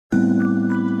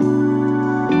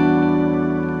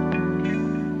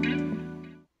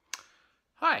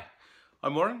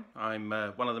I'm Warren. I'm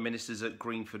one of the ministers at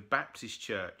Greenford Baptist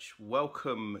Church.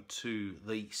 Welcome to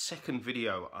the second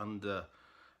video under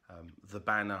the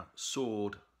banner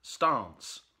Sword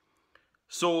Stance.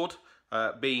 Sword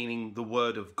being the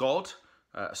Word of God.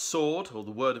 Sword, or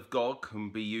the Word of God, can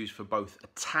be used for both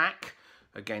attack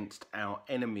against our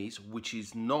enemies, which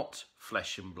is not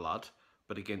flesh and blood,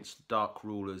 but against dark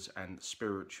rulers and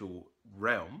spiritual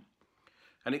realm.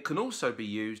 And it can also be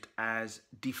used as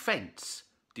defense.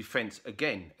 Defense,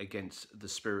 again, against the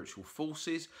spiritual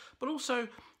forces, but also,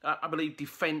 I believe,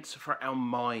 defense for our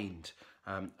mind.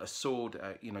 A sword,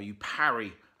 you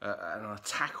parry an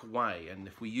attack away. And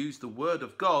if we use the Word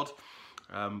of God,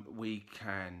 we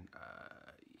can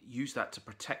use that to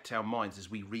protect our minds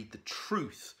as we read the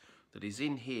truth that is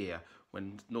in here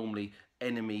when normally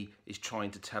enemy is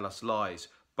trying to tell us lies,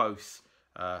 both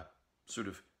sort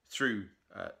of through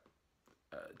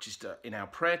in our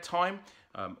prayer time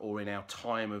or in our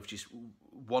time of just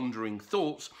wandering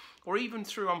thoughts, or even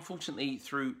through, unfortunately,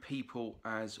 through people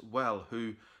as well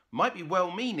who might be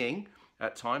well-meaning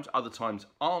at times, other times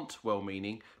aren't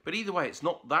well-meaning, but either way, it's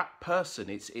not that person,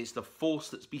 it's the force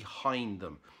that's behind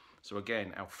them. So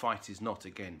again, our fight is not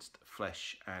against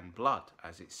flesh and blood,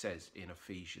 as it says in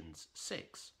Ephesians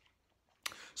 6.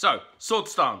 So, sword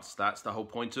stance, that's the whole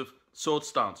point of sword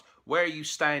stance. Where are you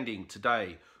standing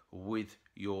today with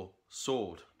your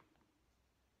sword?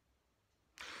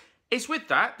 It's with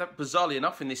that bizarrely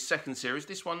enough, in this second series,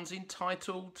 this one's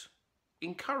entitled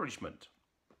Encouragement.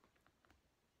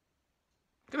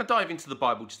 I'm going to dive into the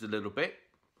Bible just a little bit,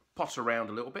 potter around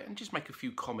a little bit, and just make a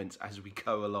few comments as we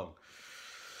go along.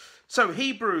 So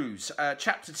Hebrews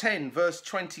chapter 10, verse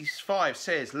 25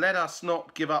 says, "Let us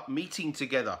not give up meeting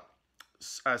together,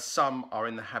 as some are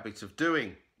in the habit of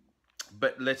doing,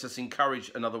 but let us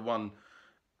encourage one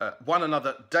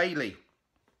another daily,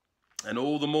 and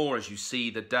all the more as you see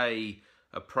the day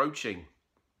approaching."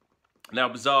 Now,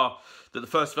 bizarre that the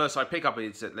first verse I pick up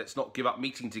is that let's not give up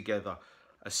meeting together,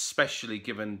 especially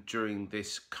given during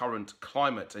this current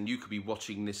climate. And you could be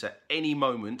watching this at any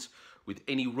moment with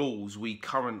any rules we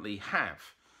currently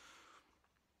have.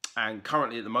 And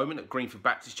currently at the moment at Greenford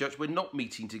Baptist Church, we're not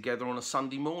meeting together on a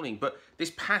Sunday morning. But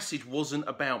this passage wasn't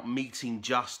about meeting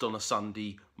just on a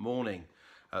Sunday morning.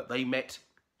 They met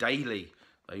daily.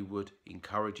 They would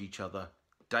encourage each other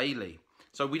daily.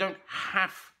 So we don't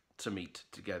have to meet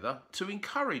together to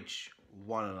encourage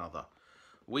one another.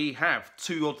 We have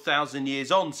 2,000 years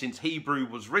on since Hebrew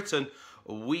was written,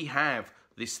 we have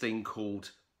this thing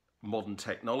called modern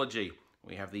technology.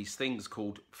 We have these things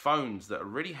called phones that are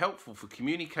really helpful for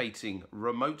communicating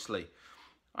remotely.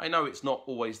 I know it's not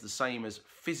always the same as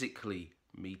physically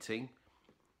meeting,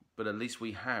 but at least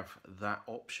we have that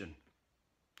option.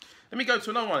 Let me go to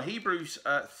another one, Hebrews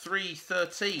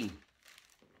 3:13.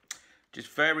 Just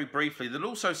very briefly, that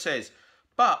also says,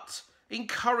 "But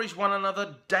encourage one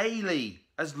another daily,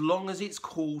 as long as it's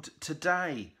called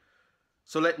today.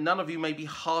 So let none of you may be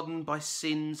hardened by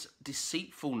sin's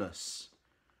deceitfulness."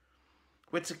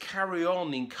 We're to carry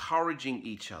on encouraging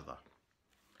each other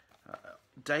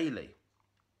daily.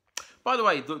 By the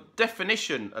way, the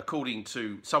definition, according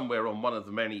to somewhere on one of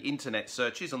the many internet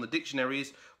searches on the dictionary,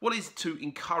 is what is to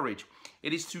encourage?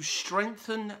 It is to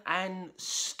strengthen and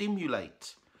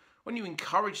stimulate. When you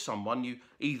encourage someone, you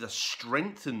either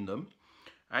strengthen them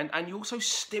and you also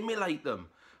stimulate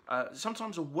them.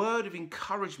 Sometimes a word of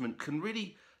encouragement can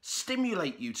really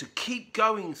stimulate you to keep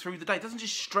going through the day. It doesn't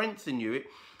just strengthen you,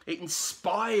 it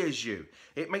inspires you.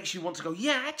 It makes you want to go,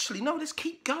 yeah, actually, no, let's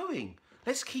keep going.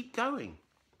 Let's keep going.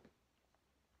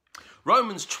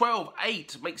 Romans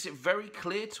 12:8 makes it very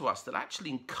clear to us that actually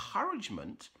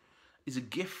encouragement is a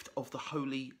gift of the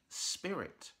Holy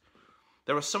Spirit.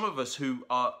 There are some of us who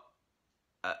are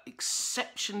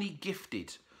exceptionally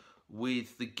gifted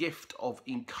with the gift of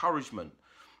encouragement.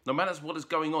 No matter what is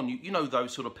going on, you know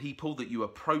those sort of people that you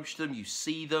approach them, you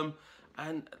see them,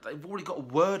 and they've already got a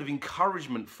word of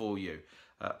encouragement for you.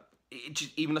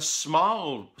 Even a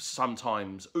smile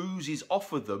sometimes oozes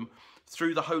off of them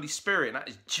through the Holy Spirit, and that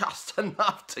is just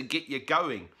enough to get you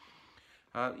going.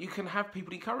 You can have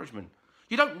people encouragement.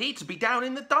 You don't need to be down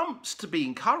in the dumps to be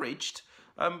encouraged.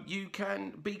 You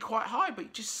can be quite high,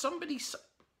 but just somebody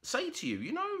say to you,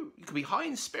 you can be high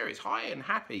in spirits, high and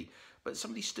happy, but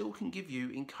somebody still can give you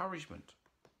encouragement.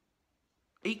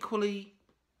 Equally,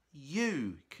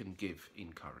 you can give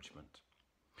encouragement.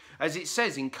 As it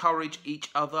says, encourage each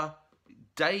other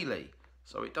daily.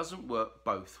 So it doesn't work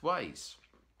both ways.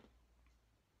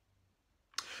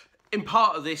 In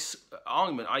part of this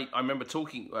argument, I remember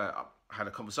I had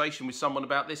a conversation with someone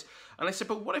about this, and they said,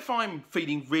 but what if I'm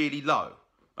feeling really low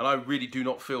and I really do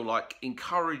not feel like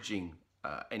encouraging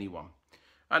anyone?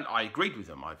 And I agreed with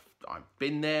them. I've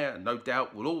been there, and no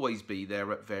doubt will always be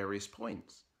there at various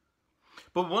points.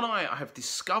 But what I have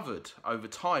discovered over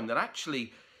time, that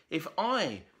actually, if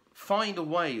I find a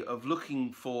way of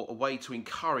looking for a way to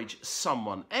encourage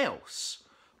someone else,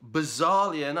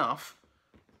 bizarrely enough,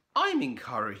 I'm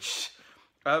encouraged.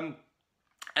 And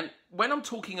when I'm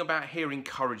talking about here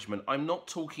encouragement, I'm not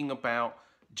talking about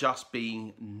just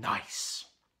being nice.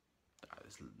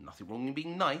 There's nothing wrong in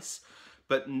being nice,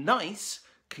 but nice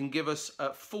can give us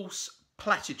false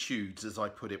platitudes, as I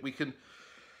put it. We can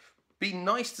be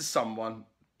nice to someone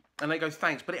and they go,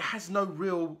 thanks, but it has no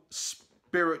real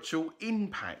spiritual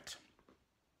impact.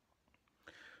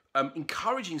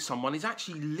 Encouraging someone is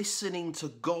actually listening to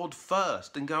God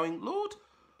first and going, Lord,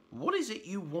 what is it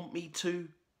you want me to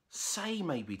say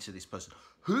maybe to this person?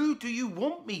 Who do you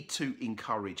want me to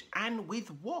encourage, and with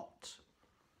what?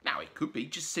 Now, it could be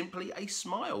just simply a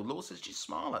smile. The Lord says just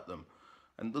smile at them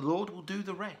and the Lord will do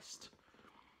the rest.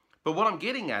 But what I'm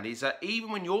getting at is that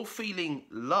even when you're feeling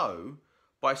low,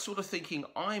 by sort of thinking,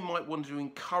 I might want to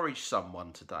encourage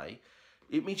someone today,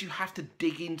 it means you have to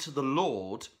dig into the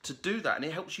Lord to do that. And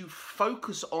it helps you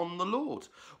focus on the Lord,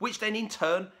 which then in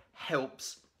turn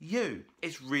helps you.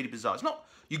 It's really bizarre. It's not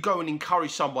you go and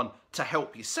encourage someone to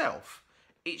help yourself.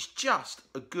 It's just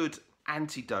a good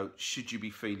antidote should you be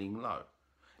feeling low.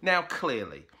 Now,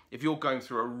 clearly, if you're going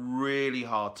through a really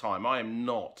hard time, I am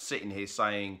not sitting here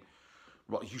saying,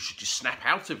 well, you should just snap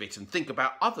out of it and think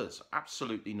about others.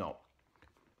 Absolutely not.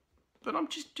 But I'm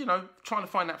just, trying to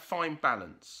find that fine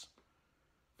balance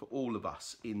for all of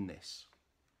us in this.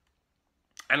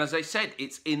 And as I said,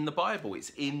 it's in the Bible,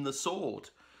 it's in the sword.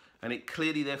 And it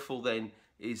clearly, therefore, then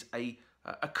is a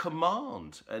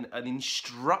command, an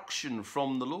instruction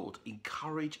from the Lord.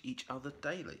 Encourage each other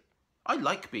daily. I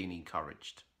like being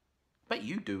encouraged. Bet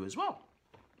you do as well.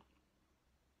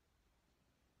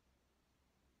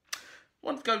 I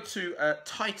want to go to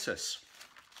Titus,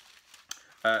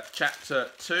 chapter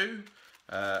 2,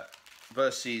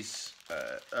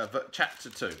 chapter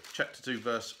 2,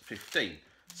 verse 15.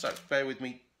 So bear with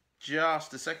me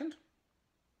just a second.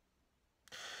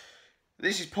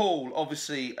 This is Paul,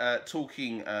 obviously,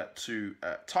 talking to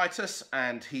Titus,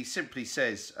 and he simply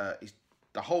says,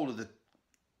 the whole of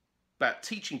about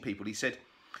teaching people, he said,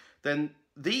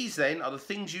 these then are the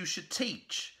things you should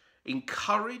teach,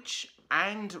 encourage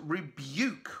and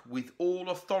rebuke with all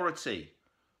authority.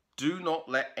 Do not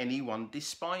let anyone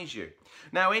despise you.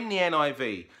 Now, in the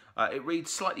NIV, it reads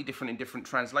slightly different in different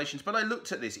translations, but I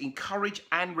looked at this, encourage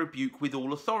and rebuke with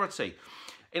all authority.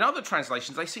 In other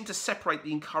translations, they seem to separate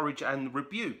the encourage and the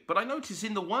rebuke, but I notice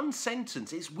in the one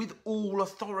sentence, it's with all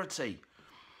authority.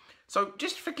 So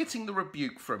just forgetting the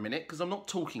rebuke for a minute, because I'm not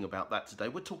talking about that today,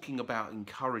 we're talking about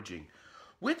encouraging.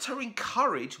 We're to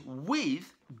encourage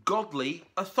with godly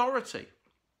authority.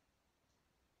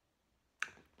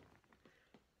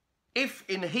 If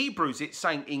in Hebrews it's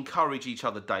saying encourage each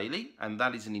other daily, and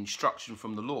that is an instruction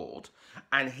from the Lord,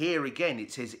 and here again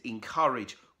it says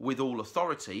encourage with all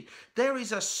authority, there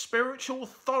is a spiritual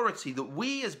authority that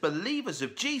we as believers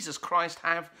of Jesus Christ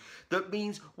have, that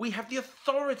means we have the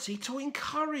authority to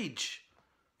encourage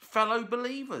fellow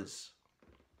believers.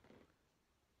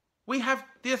 We have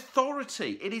the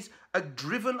authority. It is a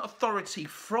driven authority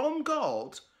from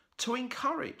God to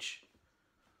encourage.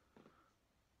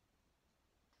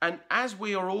 And as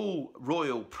we are all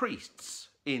royal priests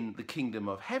in the kingdom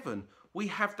of heaven, we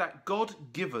have that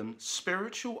God-given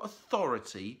spiritual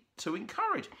authority to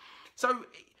encourage. So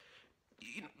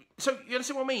you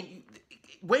understand what I mean?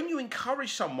 When you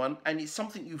encourage someone and it's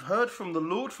something you've heard from the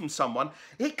Lord from someone,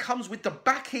 it comes with the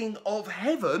backing of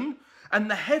heaven and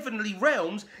the heavenly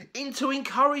realms into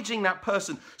encouraging that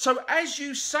person. So as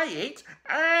you say it,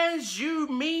 as you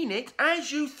mean it,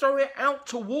 as you throw it out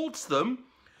towards them,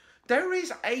 there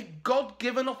is a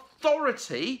God-given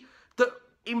authority that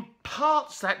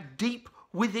imparts that deep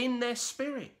within their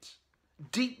spirit,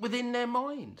 deep within their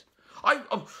mind. I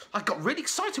got really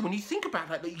excited when you think about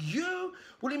that you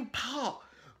will impart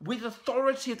with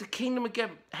authority of the kingdom of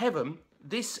heaven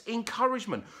this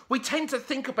encouragement. We tend to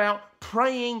think about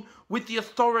praying with the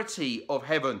authority of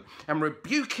heaven and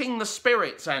rebuking the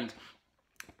spirits and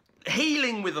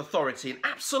healing with authority, and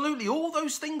absolutely all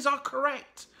those things are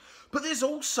correct. But there's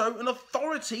also an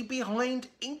authority behind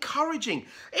encouraging.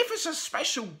 If it's a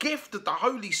special gift of the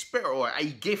Holy Spirit, or a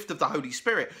gift of the Holy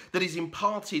Spirit that is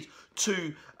imparted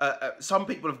to some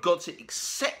people have got it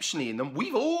exceptionally in them,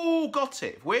 we've all got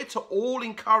it. We're to all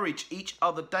encourage each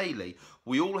other daily.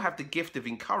 We all have the gift of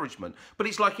encouragement, but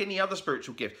it's like any other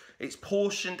spiritual gift. It's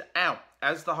portioned out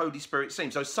as the Holy Spirit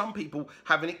seems. So some people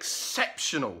have an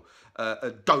exceptional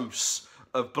dose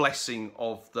of blessing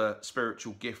of the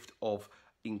spiritual gift of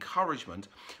encouragement,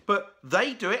 but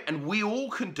they do it, and we all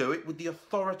can do it with the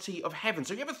authority of heaven.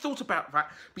 So have you ever thought about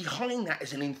that? Behind that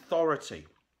is an authority.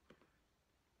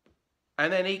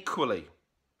 And then equally,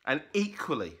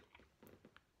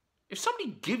 if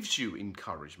somebody gives you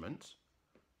encouragement,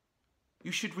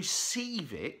 you should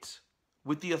receive it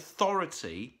with the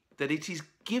authority that it is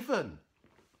given.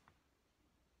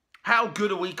 How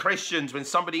good are we Christians when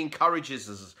somebody encourages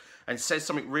us and says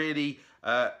something really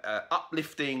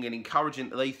uplifting and encouraging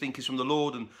that they think is from the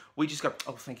Lord, and we just go,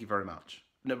 oh, thank you very much.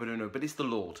 No, but it's the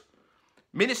Lord.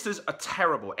 Ministers are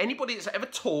terrible. Anybody that's ever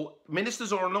taught,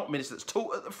 ministers or not ministers, that's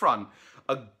taught at the front,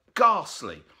 are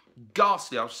ghastly.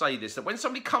 I'll say this, that when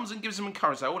somebody comes and gives them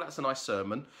encouragement, say, oh, that's a nice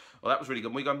sermon, or that was really good,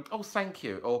 and we go, oh, thank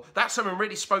you, or that sermon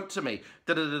really spoke to me,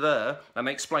 and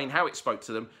they explain how it spoke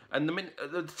to them, and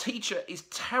the teacher is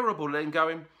terrible then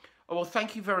going, oh, well,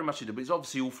 thank you very much, but it's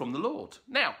obviously all from the Lord.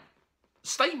 Now,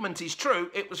 statement is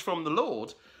true, it was from the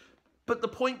Lord, but the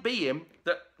point being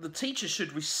that the teacher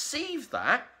should receive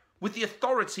that with the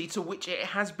authority to which it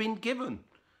has been given.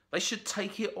 They should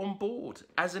take it on board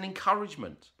as an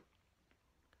encouragement.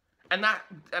 And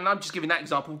I'm just giving that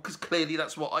example because clearly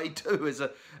that's what I do as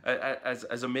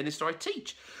a minister. I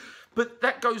teach, but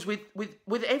that goes with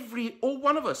all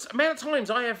one of us. Amount of times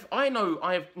I've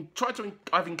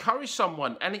encouraged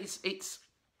someone, and I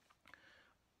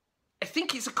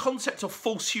think it's a concept of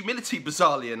false humility.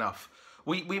 Bizarrely enough,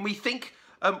 we think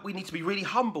we need to be really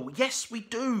humble. Yes, we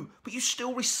do, but you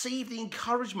still receive the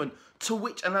encouragement to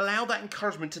which, and allow that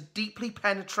encouragement to deeply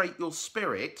penetrate your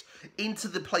spirit into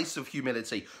the place of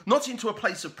humility. Not into a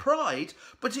place of pride,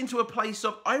 but into a place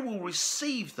of, I will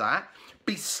receive that,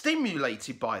 be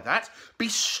stimulated by that, be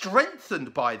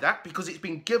strengthened by that, because it's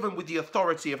been given with the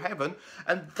authority of heaven,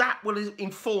 and that will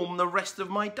inform the rest of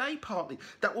my day partly.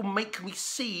 That will make me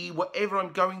see whatever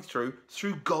I'm going through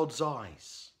God's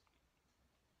eyes.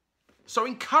 So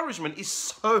encouragement is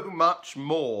so much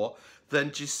more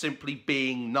than just simply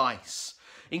being nice.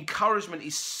 Encouragement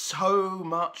is so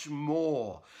much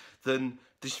more than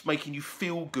just making you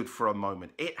feel good for a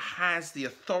moment. It has the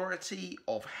authority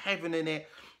of heaven in it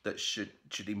that should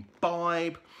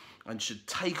imbibe and should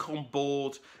take on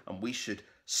board, and we should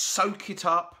soak it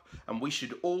up, and we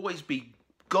should always be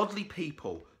godly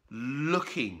people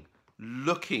looking.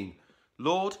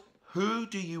 Lord, who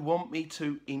do you want me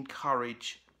to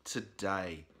encourage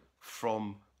today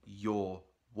from your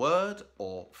word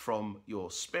or from your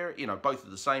spirit? You know, both are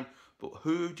the same, but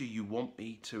who do you want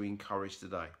me to encourage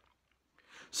today?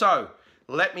 So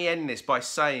let me end this by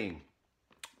saying,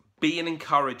 be an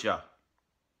encourager.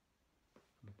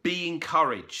 Be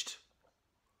encouraged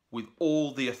with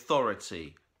all the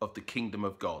authority of the kingdom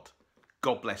of God.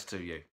 God bless to you.